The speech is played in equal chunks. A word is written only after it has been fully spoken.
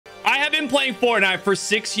been playing Fortnite for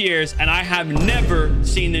 6 years and I have never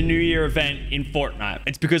seen the New Year event in Fortnite.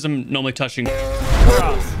 It's because I'm normally touching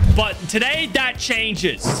grass. But today that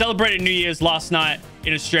changes. Celebrated New Year's last night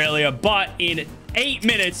in Australia, but in 8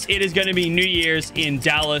 minutes it is going to be New Year's in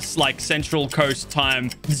Dallas, like Central Coast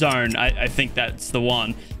time zone. I think that's the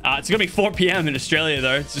one. It's gonna be 4 p.m. in Australia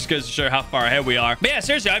though. It just goes to show how far ahead we are. But yeah,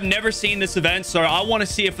 seriously, I've never seen this event, so I want to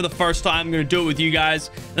see it for the first time. I'm gonna do it with you guys,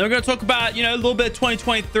 and then we're gonna talk about, you know, a little bit of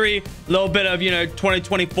 2023, a little bit of, you know,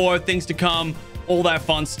 2024, things to come, all that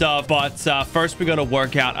fun stuff. But first we got to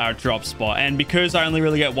work out our drop spot, and because I only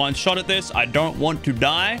really get one shot at this, I don't want to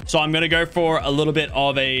die, so I'm gonna go for a little bit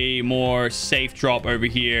of a more safe drop over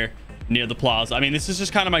here near the plaza. I mean, this is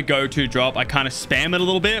just kind of my go-to drop. I kind of spam it a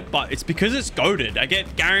little bit, but it's because it's goated. I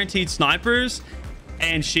get guaranteed snipers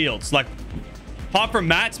and shields, like apart from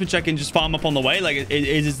mats, which I can just farm up on the way. Like it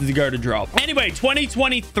is the go to drop. Anyway,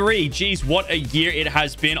 2023, geez, what a year it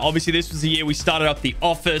has been. Obviously this was the year we started up the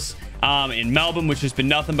office in Melbourne, which has been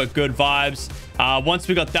nothing but good vibes. Once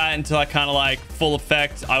we got that into like kind of like full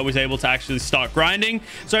effect, I was able to actually start grinding.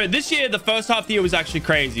 So this year, the first half of the year was actually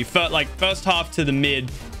crazy. First half to the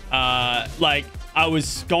mid, like I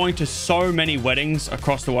was going to so many weddings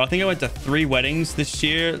across the world. I think I went to 3 weddings this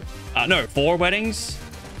year. No, 4 weddings.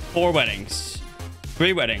 3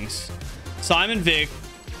 weddings. Simon, Vic,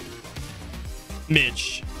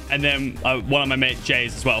 Mitch, and then one of my mate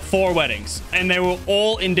Jay's as well. 4 weddings, and they were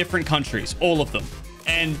all in different countries, all of them,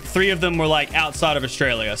 and 3 of them were like outside of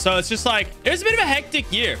Australia. So it's just like, it was a bit of a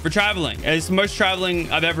hectic year for traveling. It's the most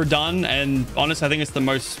traveling I've ever done, and honestly I think it's the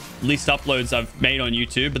least uploads I've made on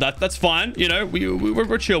YouTube, but that's fine. You know,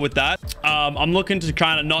 we're chill with that. I'm looking to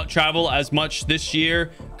kind of not travel as much this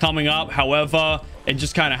year coming up. However, it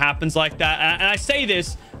just kind of happens like that, and I say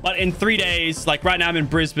this, but in 3 days, like right now I'm in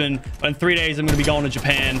Brisbane, but in 3 days I'm going to be going to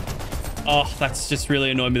Japan. Oh, that's just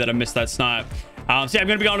really annoyed me that I missed that snipe. So yeah, I'm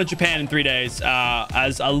going to be going to Japan in 3 days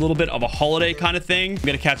as a little bit of a holiday kind of thing. I'm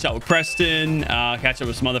going to catch up with Preston, catch up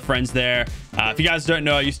with some other friends there. If you guys don't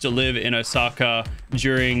know, I used to live in Osaka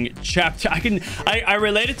during chapter... I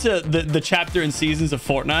related to the chapter and seasons of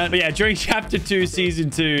Fortnite. But yeah, during chapter 2, season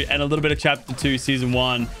 2, and a little bit of chapter 2, season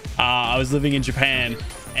 1, I was living in Japan.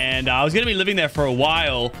 And I was going to be living there for a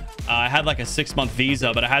while. I had like a 6-month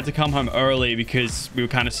visa, but I had to come home early because we were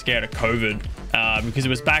kind of scared of COVID. Because it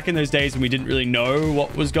was back in those days when we didn't really know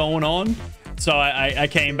what was going on. So I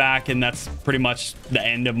came back, and that's pretty much the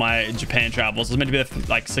end of my Japan travels. I was meant to be there for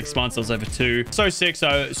like 6 months. I was over 2. So sick.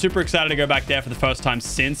 So super excited to go back there for the first time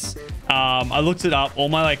since. I looked it up. All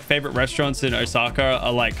my like favorite restaurants in Osaka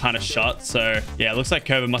are like kind of shut. So yeah, it looks like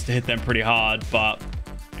COVID must have hit them pretty hard, but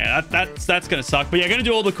yeah, that's gonna suck. But yeah, gonna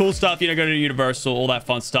do all the cool stuff, you know, go to Universal, all that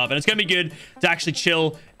fun stuff, and it's gonna be good to actually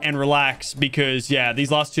chill and relax, because yeah, these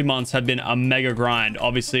last 2 months have been a mega grind,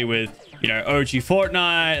 obviously with, you know, OG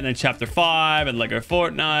Fortnite and then chapter 5 and Lego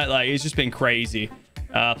Fortnite. Like, it's just been crazy.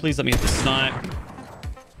 Please let me hit the snipe.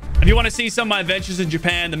 If you want to see some of my adventures in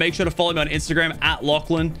Japan, then make sure to follow me on Instagram at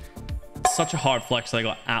Lachlan. Such a hard flex that I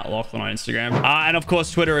got at Lachlan on Instagram, and of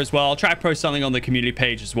course Twitter as well. I'll try to post something on the community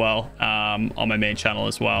page as well, on my main channel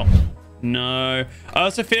as well. No, I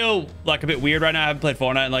also feel like a bit weird right now. I haven't played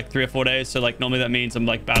Fortnite in like 3 or 4 days, so like normally that means I'm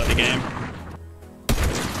like bad at the game.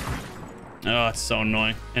 Oh, it's so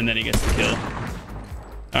annoying. And then he gets the kill.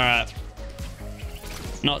 All right,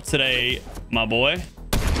 not today, my boy,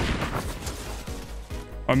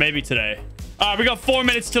 or maybe today. All right, we got 4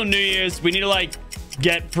 minutes till New Year's. We need to like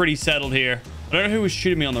get pretty settled here. I don't know who was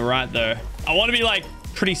shooting me on the right though. I want to be like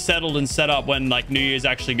pretty settled and set up when like New Year's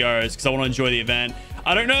actually goes, because I want to enjoy the event.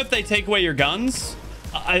 I don't know if they take away your guns.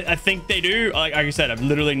 I think they do. Like I said, I've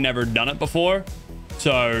literally never done it before,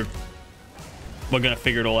 so we're gonna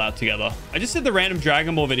figure it all out together. I just did the random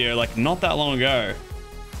Dragon Ball video like not that long ago,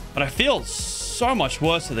 but I feel so much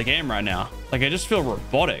worse at the game right now. Like I just feel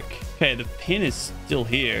robotic. Okay, the pin is still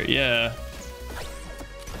here. Yeah,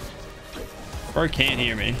 bro can't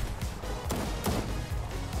hear me.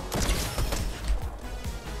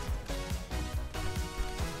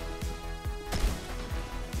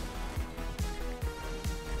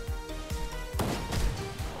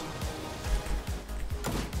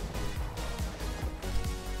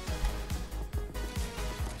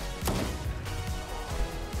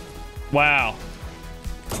 Wow.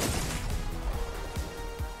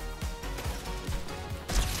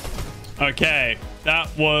 Okay, that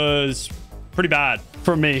was pretty bad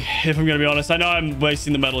for me, if I'm gonna be honest. I know I'm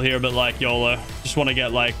wasting the metal here, but like YOLO. Just want to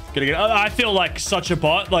get like I feel like such a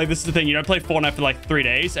bot. Like this is the thing, you don't play Fortnite for like 3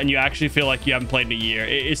 days and you actually feel like you haven't played in a year.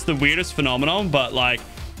 It's the weirdest phenomenon, but like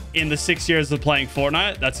in the 6 years of playing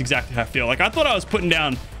Fortnite, that's exactly how I feel. Like I thought I was putting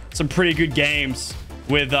down some pretty good games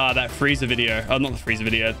with that Freezer video. Oh, not the Freezer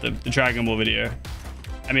video, the Dragon Ball video.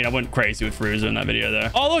 I mean, I went crazy with Freezer in that video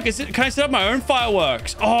there. Oh, look, can I set up my own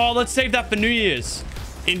fireworks? Oh, let's save that for New Year's,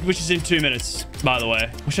 which is in 2 minutes, by the way.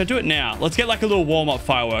 Or should I do it now? Let's get like a little warm-up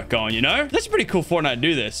firework going, you know? That's pretty cool Fortnite to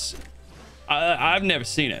do this. I've never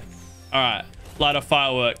seen it. All right, light a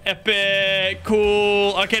firework. Epic,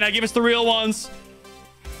 cool. Okay, now give us the real ones.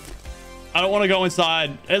 I don't want to go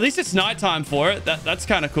inside. At least it's nighttime for it. That's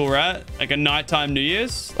kind of cool, right? Like a nighttime New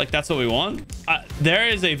Year's. Like, that's what we want. There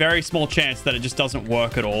is a very small chance that it just doesn't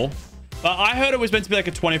work at all. But I heard it was meant to be like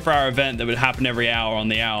a 24-hour event that would happen every hour on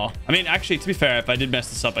the hour. I mean, actually, to be fair, if I did mess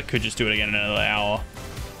this up, I could just do it again in another hour.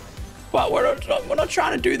 But we're not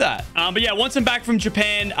trying to do that. But yeah, once I'm back from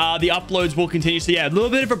Japan, the uploads will continue. So yeah, a little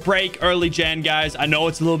bit of a break early Jan, guys. I know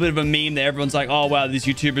it's a little bit of a meme that everyone's like, oh, wow, these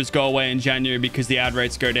YouTubers go away in January because the ad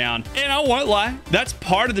rates go down. And I won't lie. That's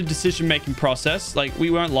part of the decision-making process. Like, we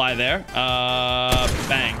won't lie there.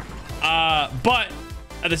 Bang. But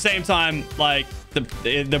at the same time, like,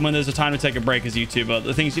 when there's a time to take a break as a YouTuber,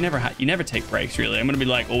 the thing is you never take breaks, really. I'm going to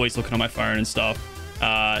be like always looking on my phone and stuff,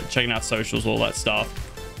 checking out socials, all that stuff.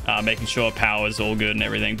 Making sure power is all good and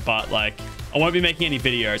everything, but like I won't be making any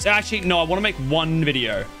videos. Actually, no, I want to make one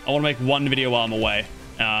video. I want to make one video while I'm away.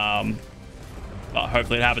 But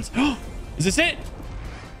hopefully it happens. Is this it?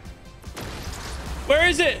 Where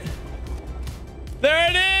is it? There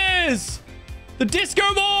it is! The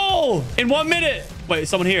disco ball! In 1 minute. Wait, is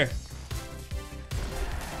someone here?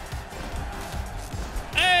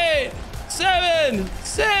 8, 7,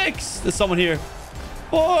 6. There's someone here.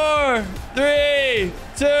 4, 3,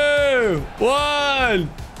 2, 1.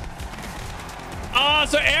 Oh,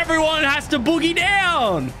 so everyone has to boogie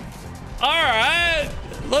down. All right,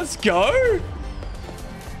 let's go.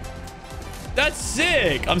 That's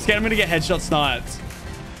sick. I'm scared I'm gonna get headshot sniped.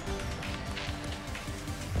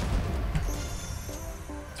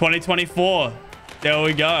 2024. There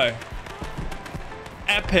we go.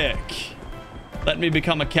 Epic. Let me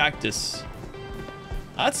become a cactus.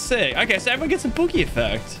 That's sick. Okay, so everyone gets a boogie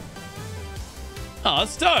effect. Oh,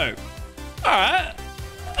 that's dope. All right.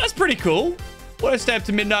 That's pretty cool. Would I stay up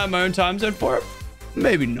to midnight in my own time zone for it?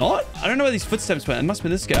 Maybe not. I don't know where these footsteps went. It must be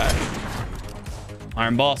this guy.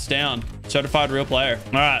 Iron Boss down. Certified real player.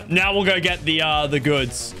 All right. Now we'll go get the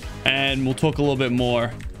goods and we'll talk a little bit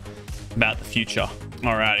more about the future.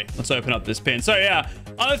 Alrighty. Let's open up this pin. So yeah,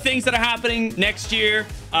 other things that are happening next year,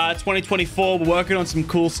 2024, we're working on some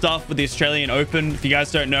cool stuff with the Australian Open. If you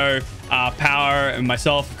guys don't know, Power and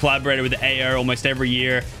myself have collaborated with the AO almost every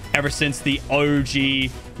year ever since the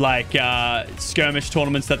OG like skirmish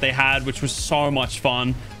tournaments that they had, which was so much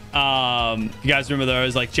fun. You guys remember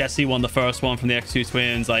those? Like Jesse won the first one from the X2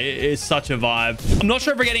 twins. Like it's such a vibe. I'm not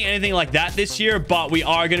sure if we're getting anything like that this year, but we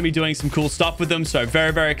are going to be doing some cool stuff with them, so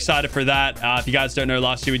very, very excited for that. If you guys don't know,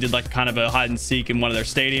 last year we did like kind of a hide and seek in one of their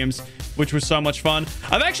stadiums, which was so much fun.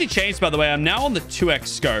 I've actually changed, by the way. I'm now on the 2x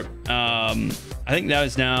scope. I think that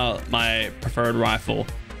is now my preferred rifle.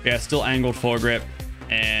 Yeah, still angled foregrip.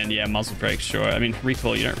 And yeah, muzzle brakes, sure. I mean,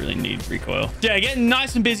 recoil, you don't really need recoil. Yeah, getting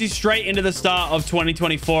nice and busy straight into the start of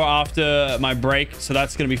 2024 after my break. So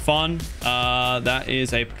that's going to be fun. That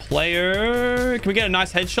is a player. Can we get a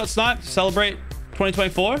nice headshot snipe to celebrate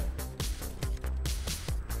 2024?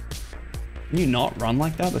 Can you not run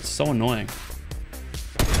like that? That's so annoying.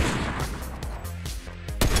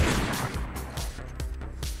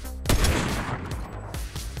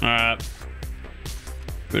 All right.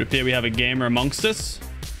 It would appear we have a gamer amongst us.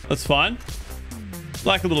 That's fine.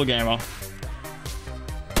 Like a little gamer.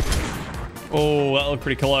 Oh, that looked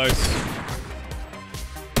pretty close.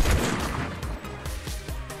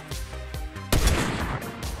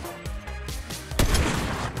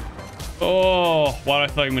 Oh, why do I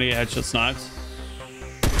feel like I'm gonna get headshot sniped?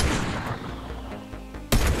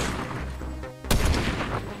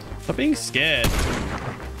 Stop being scared.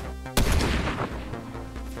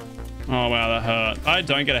 Oh, wow, that hurt. If I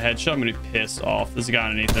don't get a headshot, I'm going to be pissed off. There's a guy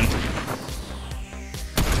underneath him.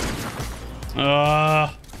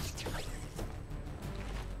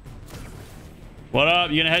 What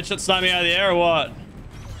up? You going to headshot snipe me out of the air or what?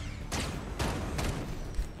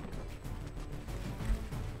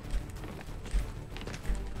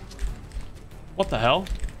 What the hell?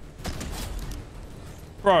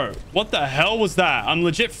 Bro, what the hell was that? I'm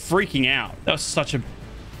legit freaking out. That was such a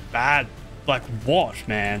bad... Like, what,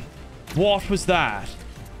 man? What was that?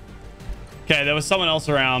 Okay, there was someone else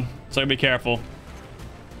around, so be careful.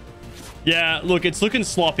 Yeah, look, it's looking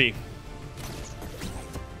sloppy.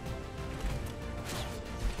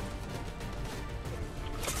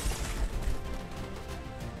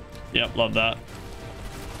 Yep, love that.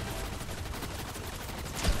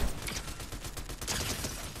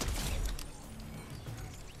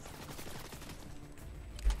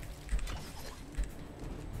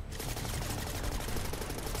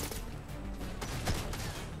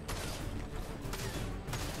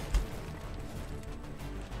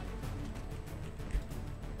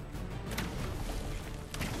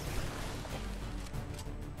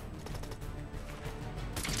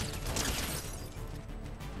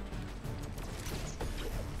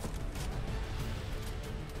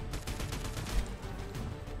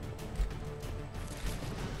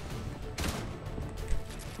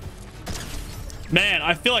 Man,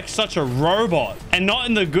 I feel like such a robot, and not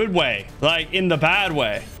in the good way, like in the bad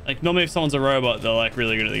way. Like normally if someone's a robot, they're like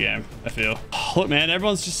really good at the game, I feel. Oh, look, man,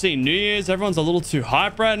 everyone's just seeing New Year's. Everyone's a little too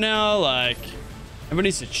hype right now. Like everyone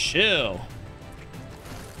needs to chill.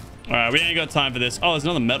 All right, we ain't got time for this. Oh, there's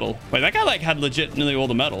another medal. Wait, that guy like had legit nearly all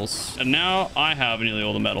the medals, and now I have nearly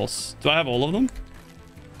all the medals. Do I have all of them?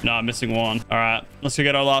 No, I'm missing one. All right, let's go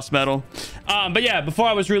get our last medal. But yeah, before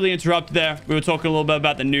I was really interrupted there, we were talking a little bit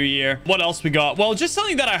about the new year. What else we got? Well, just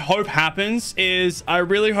something that I hope happens is I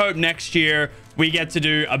really hope next year we get to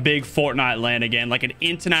do a big Fortnite LAN again, like an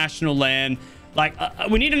international LAN. Like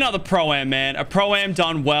we need another Pro-Am, man. A Pro-Am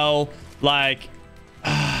done well, like,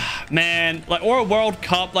 man, like, or a World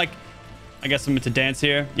Cup. Like, I guess I'm meant to dance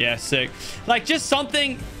here. Yeah, sick. Like just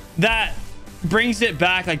something that brings it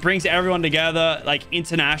back, like brings everyone together, like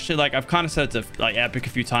internationally. Like I've kind of said it to like Epic a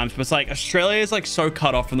few times, but it's like Australia is like so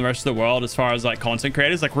cut off from the rest of the world as far as like content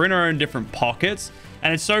creators. Like we're in our own different pockets,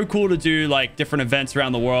 and it's so cool to do like different events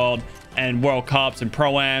around the world and World Cups and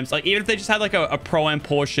Pro-Ams. Like even if they just had like a Pro-Am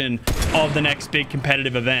portion of the next big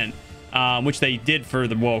competitive event, which they did for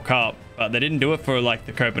the World Cup, but they didn't do it for like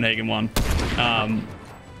the Copenhagen one,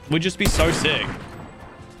 would just be so sick.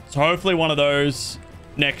 So hopefully one of those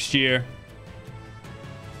next year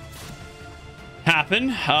happen.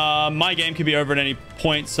 My game could be over at any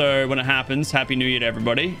point, so when it happens, happy new year to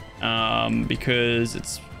everybody. Because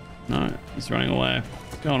it's running away.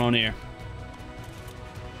 What's going on here?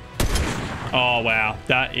 Oh wow,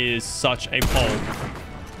 that is such a pole.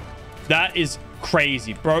 That is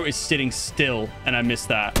crazy. Bro is sitting still and I missed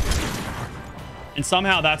that, and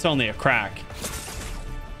somehow that's only a crack.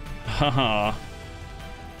 Haha.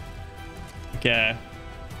 Okay.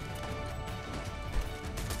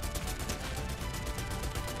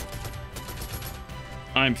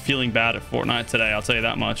 I'm feeling bad at Fortnite today, I'll tell you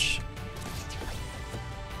that much.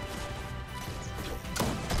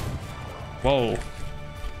 Whoa.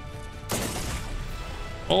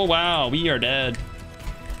 Oh, wow. We are dead.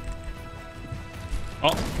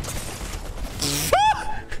 Oh.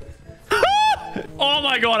 Oh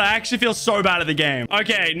my god, I actually feel so bad at the game.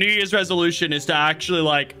 Okay, New Year's resolution is to actually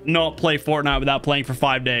like not play Fortnite without playing for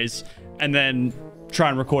 5 days and then try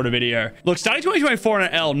and record a video. Look, starting 2024 on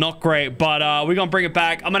an L, not great, but we're gonna bring it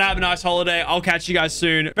back. I'm gonna have a nice holiday. I'll catch you guys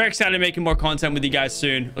soon. Very excited to making more content with you guys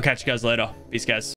soon. I'll catch you guys later. Peace, guys.